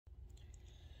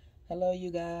Hello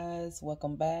you guys,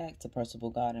 welcome back to Personable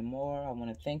God and More. I want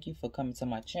to thank you for coming to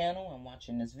my channel and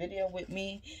watching this video with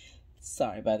me.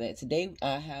 Sorry about that. Today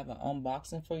I have an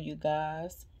unboxing for you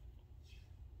guys,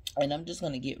 and I'm just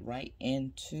going to get right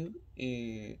into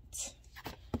it. So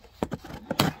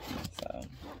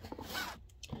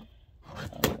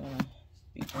I'm going to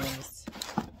be doing this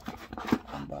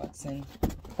unboxing.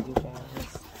 You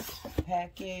guys,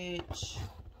 package.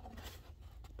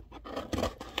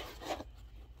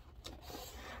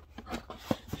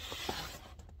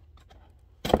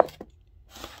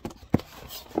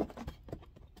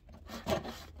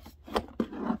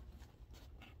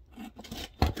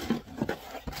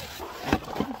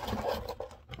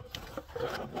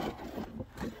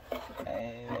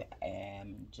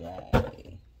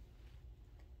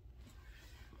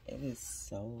 It is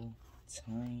so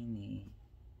tiny.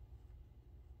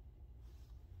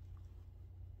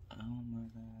 Oh my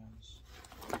gosh.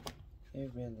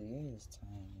 It really is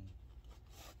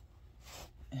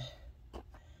tiny.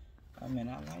 I mean,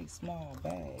 I like small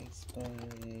bags, but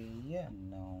yeah,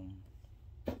 no.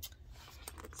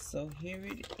 So here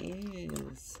it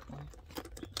is.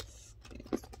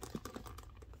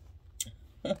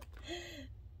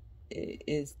 It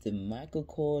is the Michael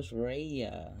Kors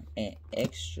Rhea and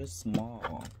extra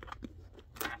small.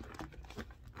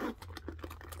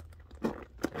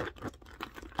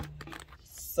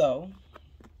 So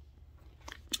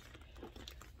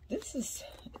this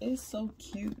is so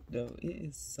cute though. It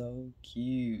is so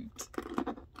cute.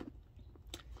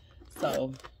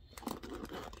 So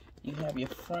you have your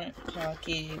front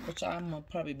pocket, which I'm gonna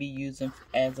probably be using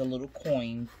as a little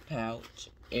coin pouch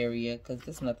area, because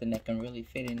there's nothing that can really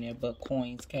fit in there but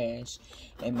coins, cash,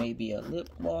 and maybe a lip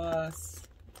gloss.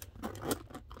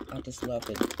 I just love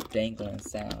the dangling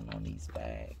sound on these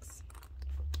bags.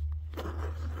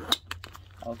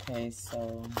 Okay,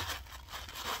 so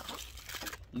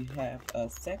you have a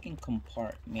second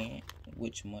compartment,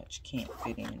 which much can't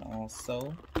fit in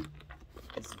also.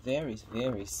 It's very,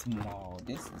 very small.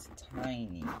 This is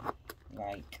tiny,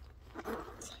 like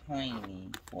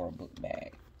tiny for a book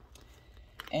bag.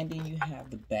 And then you have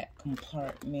the back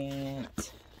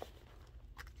compartment.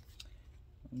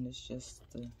 And it's just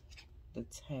the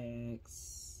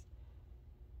tags.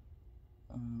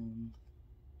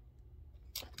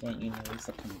 Then, you know, it's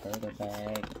a converter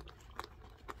bag.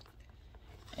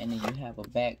 And then you have a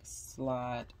back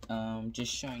slot,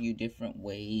 just showing you different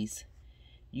ways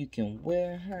you can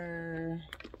wear her.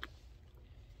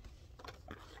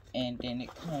 And then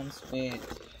it comes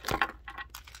with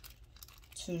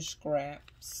 2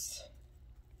 scraps,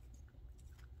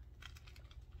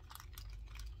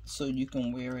 so you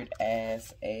can wear it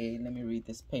as a, let me read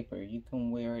this paper, you can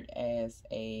wear it as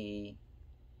a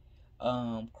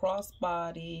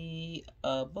crossbody,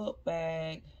 a book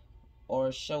bag, or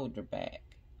a shoulder bag.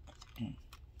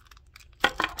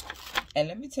 And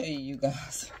let me tell you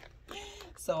guys,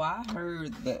 so I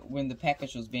heard that when the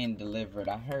package was being delivered,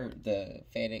 I heard the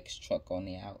FedEx truck on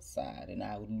the outside, and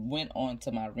I went on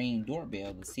to my Ring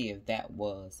doorbell to see if that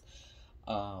was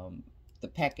the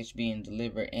package being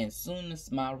delivered. And as soon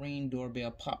as my Ring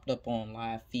doorbell popped up on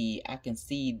live feed, I can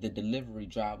see the delivery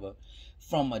driver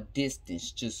from a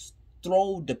distance just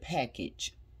throw the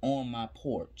package on my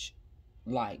porch.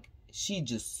 Like, she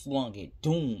just slung it,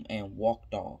 doom, and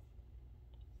walked off.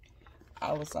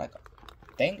 I was like,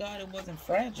 thank God it wasn't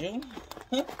fragile.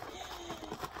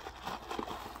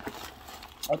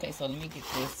 Okay, so let me get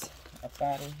this up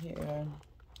out of here.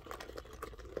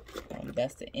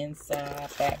 That's the inside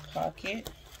back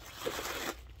pocket. So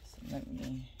let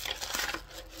me,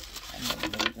 I'm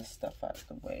gonna move this stuff out of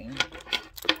the way.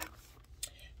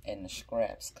 And the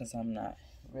scraps, because I'm not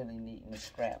really needing the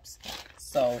scraps.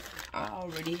 So I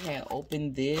already had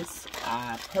opened this.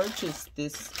 I purchased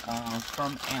this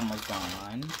from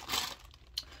Amazon.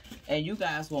 And you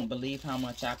guys won't believe how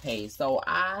much I paid. So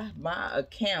my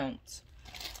account,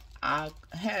 I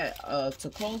had to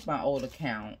close my old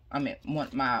account. I mean,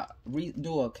 want my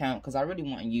redo account, because I really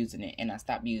wasn't using it, and I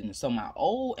stopped using it. So my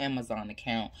old Amazon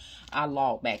account, I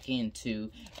logged back into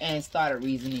and started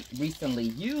recently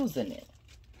using it.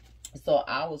 So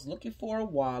I was looking for a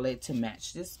wallet to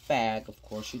match this bag. Of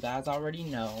course, you guys already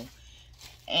know.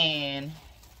 And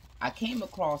I came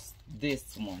across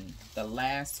this one, the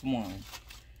last one.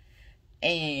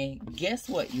 And guess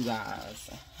what, you guys?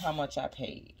 How much I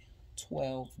paid?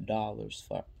 $12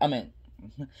 for,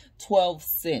 12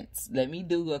 cents. Let me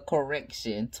do a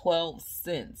correction. 12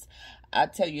 cents. I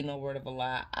tell you no word of a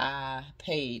lie. I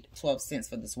paid 12 cents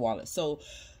for this wallet. So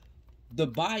the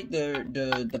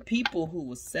people who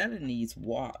was selling these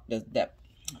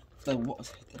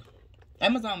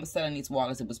Amazon was selling these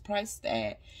wallets. It was priced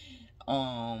at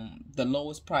the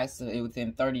lowest price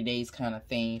within 30 days kind of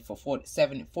thing for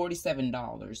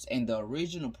 $47, and the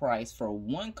original price for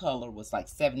one color was like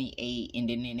 $78, and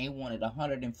then they wanted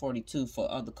 $142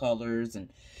 for other colors,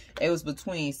 and it was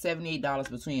between $78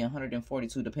 between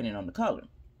 $142 depending on the color.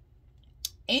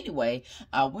 Anyway,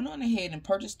 I went on ahead and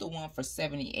purchased the one for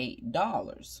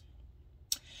 $78,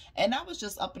 and I was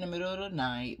just up in the middle of the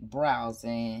night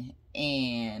browsing,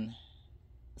 and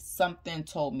something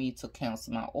told me to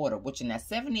cancel my order, which in that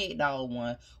 $78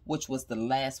 one, which was the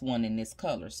last one in this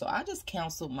color. So I just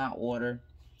canceled my order.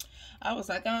 I was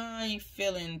like, I ain't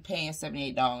feeling paying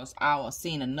 $78. I was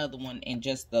seeing another one in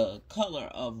just the color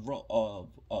of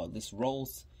this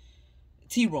rose,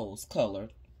 tea rose color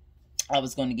I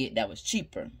was going to get that was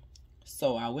cheaper.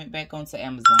 So I went back onto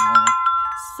Amazon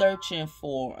searching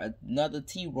for another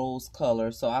tea rose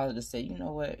color. So I just said, you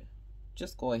know what?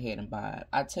 Just go ahead and buy it.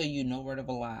 I tell you, no word of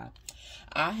a lie.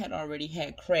 I had already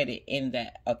had credit in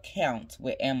that account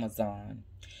with Amazon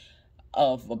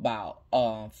of about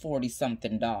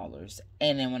 $40-something.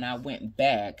 And then when I went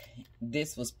back,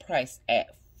 this was priced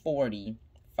at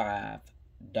 $45.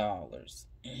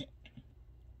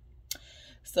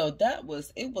 So that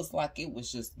was, it was like it was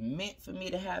just meant for me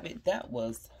to have it. That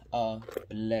was a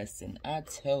blessing. I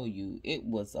tell you, it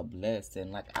was a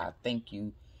blessing. Like, I thank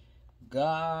you,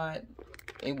 God.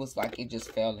 It was like it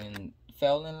just fell in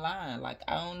line. Like,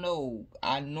 I don't know,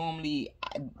 I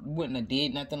wouldn't have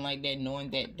did nothing like that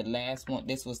knowing that the last one,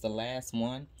 this was the last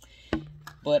one.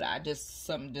 But I just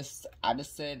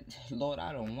said, Lord,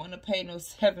 I don't want to pay no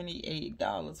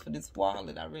 $78 for this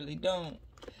wallet. I really don't.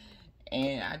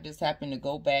 And I just happened to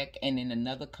go back, and then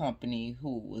another company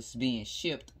who was being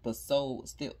shipped, but sold,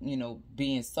 still, you know,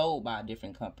 being sold by a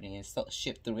different company and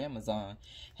shipped through Amazon,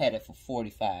 had it for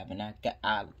 $45, and I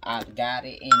got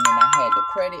it, and then I had the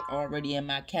credit already in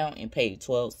my account and paid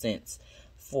 12 cents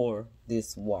for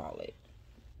this wallet.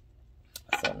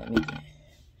 So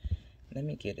let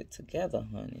me get it together,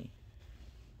 honey.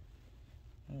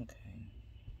 Okay.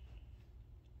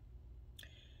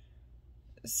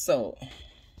 So,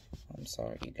 I'm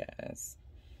sorry, you guys.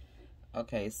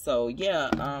 Okay, so yeah,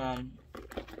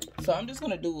 so I'm just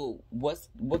gonna do what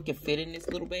can fit in this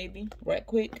little baby right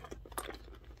quick.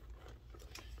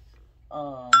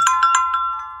 I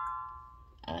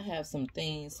have some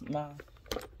things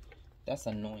that's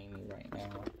annoying me right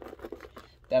now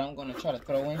that I'm gonna try to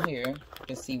throw in here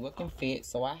to see what can fit.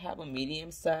 So I have a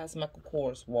medium-sized Michael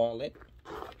Kors wallet,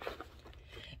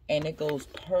 and it goes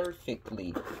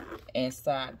perfectly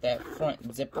inside that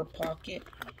front zipper pocket.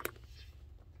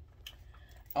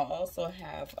 I also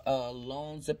have a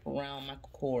long zip around Michael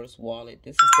Kors wallet.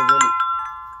 This is the really,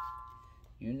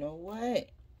 you know what?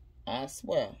 I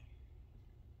swear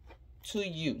to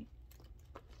you.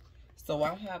 So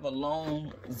I have a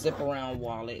long zip around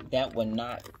wallet that will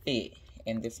not fit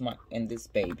in this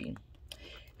baby.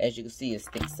 As you can see, it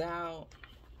sticks out.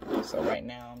 So right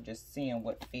now I'm just seeing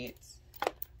what fits.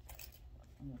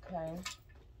 Okay.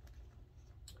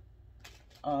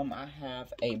 I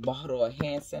have a bottle of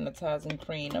hand sanitizing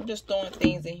cream. I'm just throwing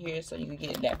things in here so you can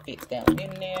get that fits down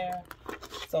in there.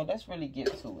 So let's really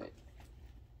get to it.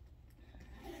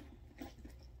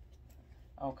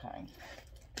 Okay.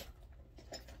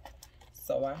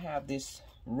 So I have this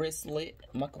wristlet,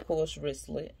 Michael Kors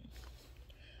wristlet.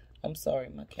 I'm sorry,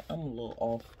 I'm a little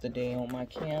off today on my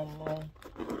camera.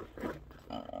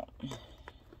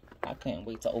 I couldn't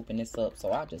wait to open this up,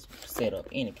 so I just set up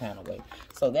any kind of way.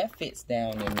 So that fits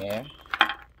down in there,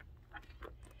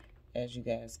 as you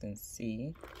guys can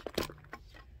see.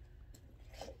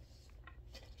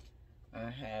 I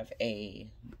have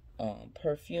a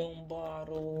perfume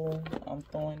bottle I'm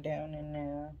throwing down in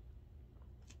there.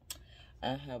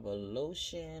 I have a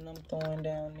lotion I'm throwing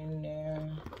down in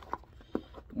there.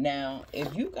 Now,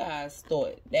 if you guys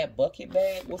thought that bucket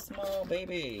bag was small,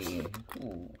 baby,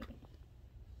 ooh.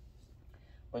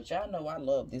 But y'all know I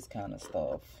love this kind of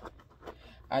stuff.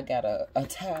 I got a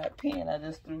Tide pen I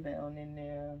just threw down in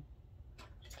there.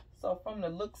 So from the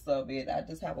looks of it, I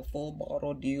just have a full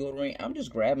bottle of deodorant. I'm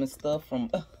just grabbing stuff from...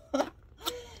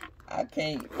 I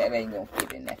can't... That ain't gonna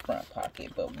fit in that front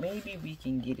pocket. But maybe we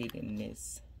can get it in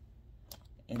this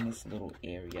little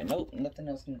area. Nope, nothing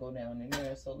else can go down in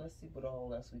there. So let's see what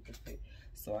all else we can fit.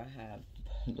 So I have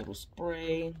a little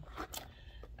spray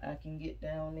I can get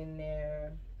down in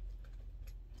there.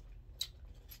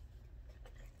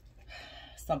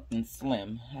 Something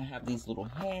slim. I have these little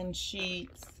hand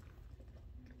sheets.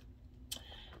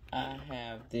 I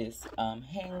have this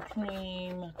hand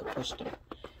cream. I could push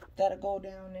that'll go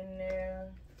down in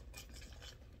there.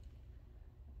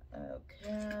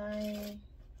 Okay.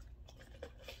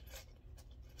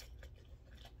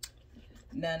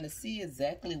 Now to see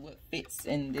exactly what fits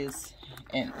in this,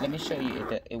 and let me show you,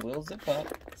 it will zip up.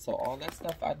 So all that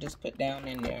stuff I just put down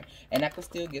in there, and I can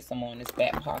still get some on this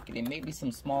back pocket, and maybe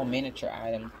some small miniature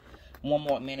item, one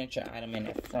more miniature item in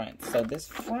the front. So this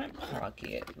front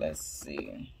pocket, let's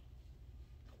see.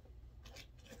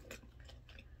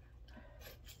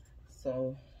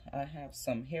 So I have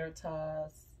some hair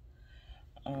ties.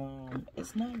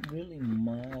 It's not really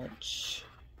much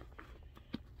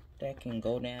that can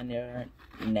go down there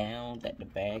now that the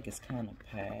bag is kind of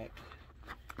packed.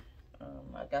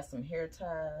 I got some hair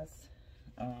ties.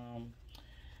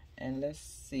 And let's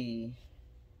see.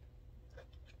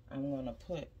 I'm gonna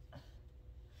put,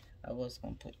 I'm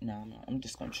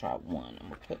just gonna try one. I'm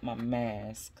gonna put my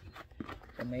mask.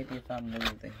 Or maybe if I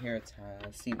move the hair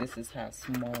ties. See, this is how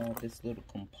small this little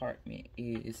compartment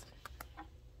is.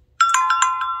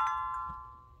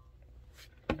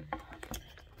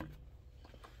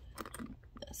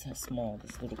 That's how small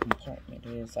this little compartment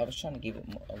is. I was trying to give it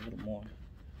a little more.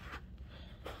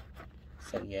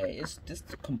 So yeah, this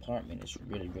compartment is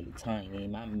really, really tiny.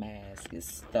 My mask is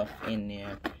stuffed in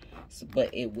there, so, but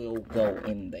it will go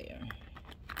in there.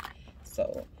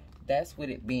 So that's with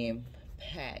it being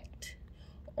packed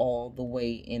all the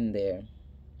way in there.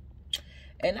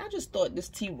 And I just thought this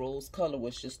tea rose color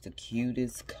was just the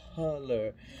cutest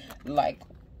color. Like,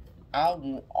 I've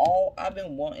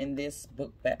been wanting this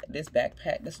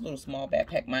backpack, this little small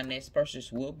backpack. My next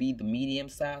purchase will be the medium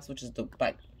size, which is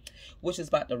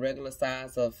about the regular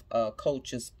size of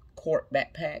Coach's Court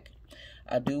backpack.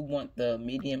 I do want the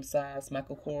medium size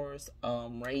Michael Kors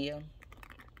rhea.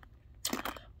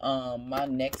 My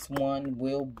next one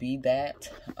will be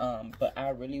that, but I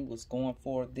really was going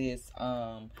for this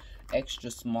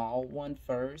extra small one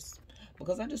first,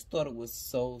 because I just thought it was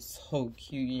so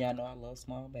cute. Y'all know I love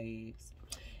small bags,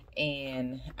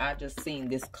 and I just seen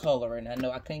this color, and I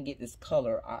know I couldn't get this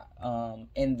color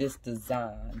in this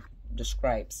design, the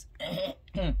stripes.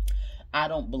 I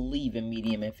don't believe in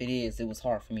medium. If it is, it was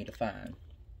hard for me to find,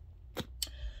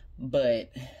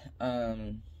 but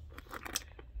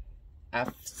I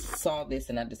saw this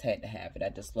and I just had to have it. I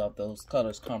just love those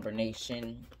colors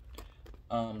combination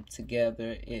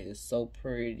together. It is so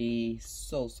pretty,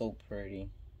 so pretty.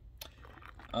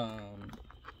 I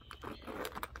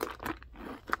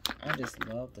just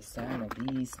love the sound of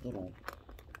these little,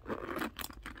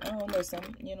 I don't know, some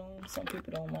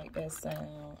people don't like that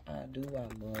sound. I do. I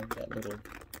love that little,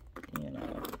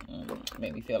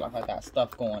 make me feel like I got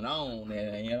stuff going on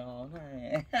there, you know what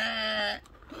I'm saying?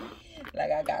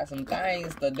 Like I got some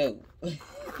things to do.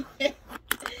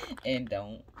 And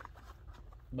don't.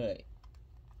 But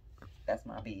that's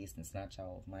my business, not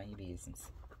y'all. Mind your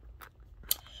business.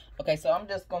 Okay, so I'm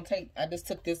just gonna I just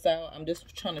took this out. I'm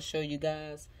just trying to show you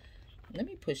guys. Let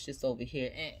me push this over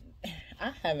here. And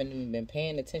I haven't even been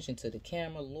paying attention to the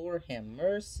camera. Lord have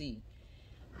mercy.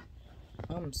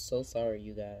 I'm so sorry,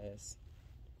 you guys.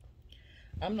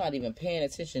 I'm not even paying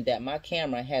attention that my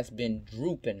camera has been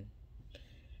drooping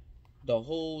the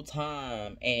whole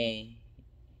time, and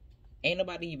ain't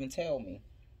nobody even tell me.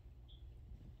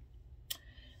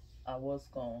 I was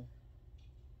gone.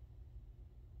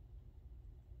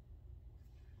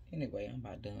 Anyway, I'm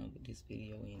about done with this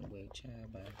video anyway,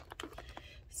 child. Bye.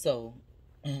 So,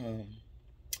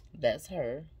 that's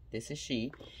her. This is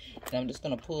she. And I'm just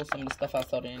going to pull some of the stuff I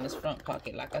saw in this front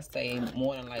pocket. Like I say,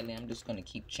 more than likely, I'm just going to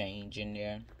keep change in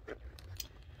there.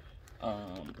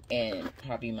 And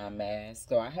probably my mask.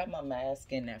 So I have my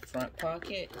mask in that front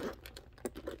pocket.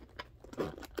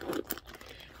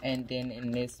 And then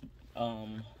in this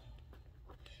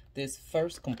this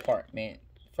first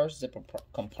zipper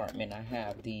compartment, I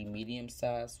have the medium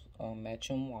size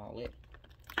matching wallet.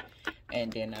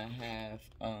 And then I have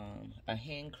a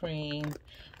hand cream.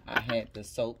 I had the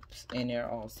soaps in there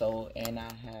also, and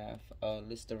I have a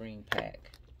Listerine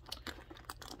pack.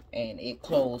 And it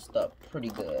closed up pretty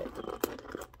good.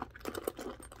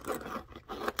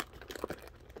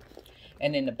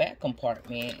 And in the back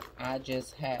compartment, I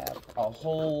just have a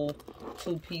whole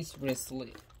 2-piece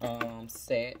wristlet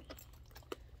set.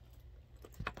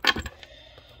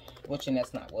 Which, and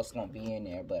that's not what's going to be in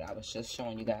there, but I was just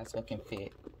showing you guys what can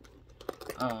fit.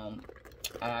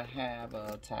 I have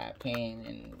a tie pan,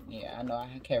 and yeah, I know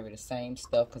I carry the same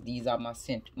stuff because these are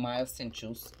my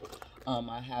essentials.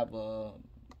 I have a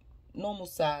normal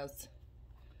size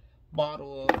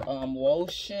bottle of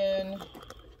lotion,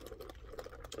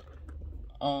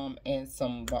 and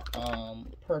some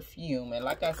perfume. And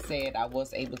like I said, I would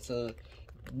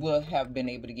have been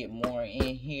able to get more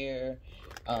in here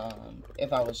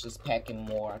if I was just packing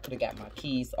more. I could have got my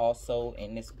keys also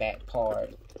in this back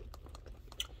part,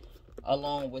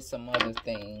 along with some other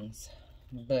things.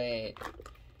 But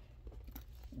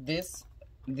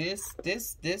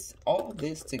all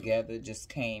this together just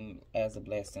came as a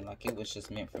blessing. Like, it was just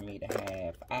meant for me to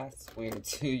have. I swear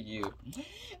to you.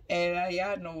 And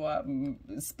y'all know I'm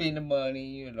spending money,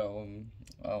 you know,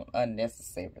 on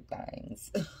unnecessary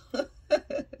things.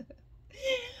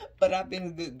 But I've been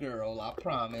a good girl, I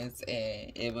promise.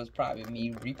 And it was probably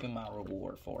me reaping my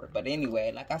reward for it. But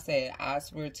anyway, like I said, I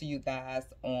swear to you guys,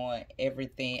 on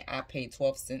everything, I paid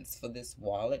 12 cents for this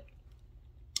wallet.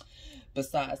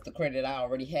 Besides the credit I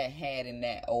already had in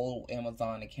that old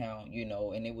Amazon account, you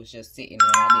know, and it was just sitting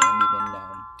there. I didn't even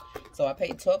know. So I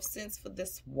paid 12 cents for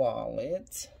this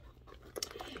wallet.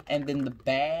 And then the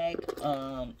bag,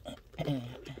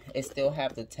 it still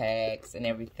have the tags and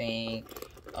everything.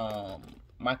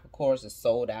 Michael Kors is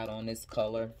sold out on this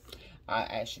color. I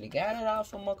actually got it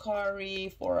off of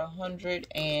Mercari for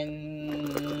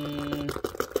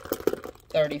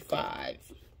 $135.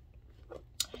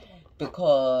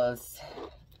 Because,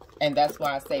 and that's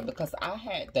why I say, because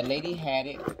the lady had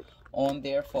it on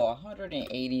there for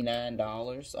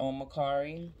 $189 on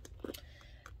Mercari.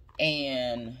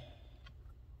 And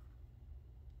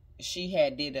she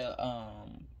had did a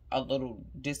little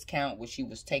discount where she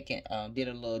was taking, did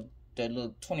the little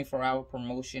 24-hour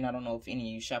promotion. I don't know if any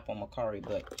of you shop on Mercari,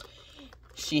 but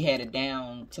she had it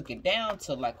down, took it down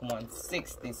to like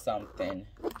 160 something.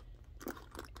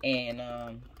 And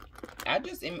I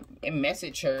just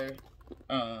messaged her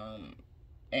and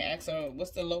asked her what's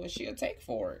the lowest she'll take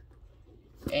for it.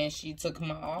 And she took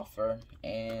my offer,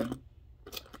 and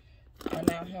I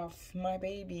now have my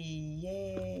baby.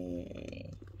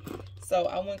 Yay. So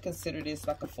I wouldn't consider this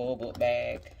like a full book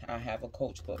bag. I have a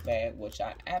Coach book bag, which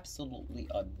I absolutely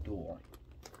adore.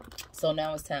 So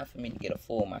now it's time for me to get a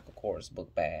full Michael Kors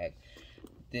book bag.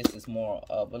 This is more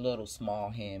of a little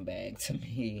small handbag to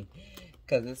me,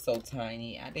 because it's so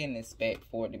tiny. I didn't expect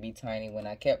for it to be tiny. When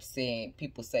I kept seeing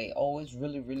people say, oh, it's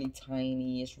really, really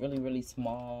tiny. It's really, really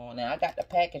small. Now, I got the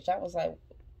package. I was like,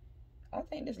 I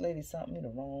think this lady sent me the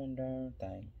wrong darn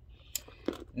thing.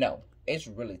 No, it's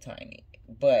really tiny.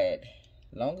 But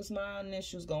long as my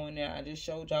initials go in there, I just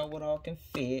showed y'all what all can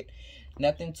fit.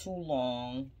 Nothing too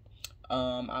long.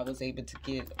 I was able to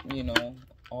get, you know,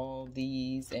 all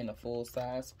these in a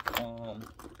full-size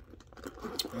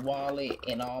wallet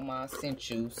and all my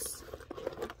essentials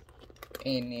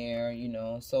in there, you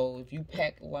know. So if you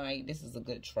pack light, this is a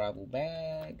good travel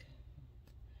bag.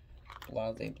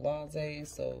 Blase,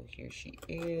 blase. So here she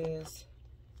is.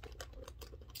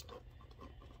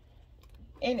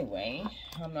 Anyway,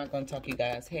 I'm not going to talk you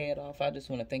guys' head off. I just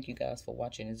want to thank you guys for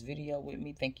watching this video with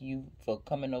me. Thank you for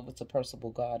coming over to Personable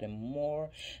God and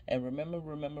More. And remember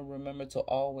to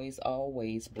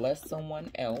always bless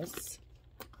someone else.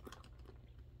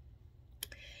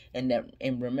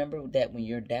 And remember that when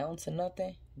you're down to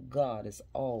nothing, God is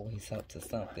always up to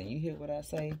something. You hear what I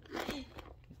say?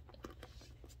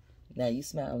 Now you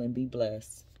smile and be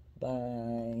blessed.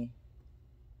 Bye.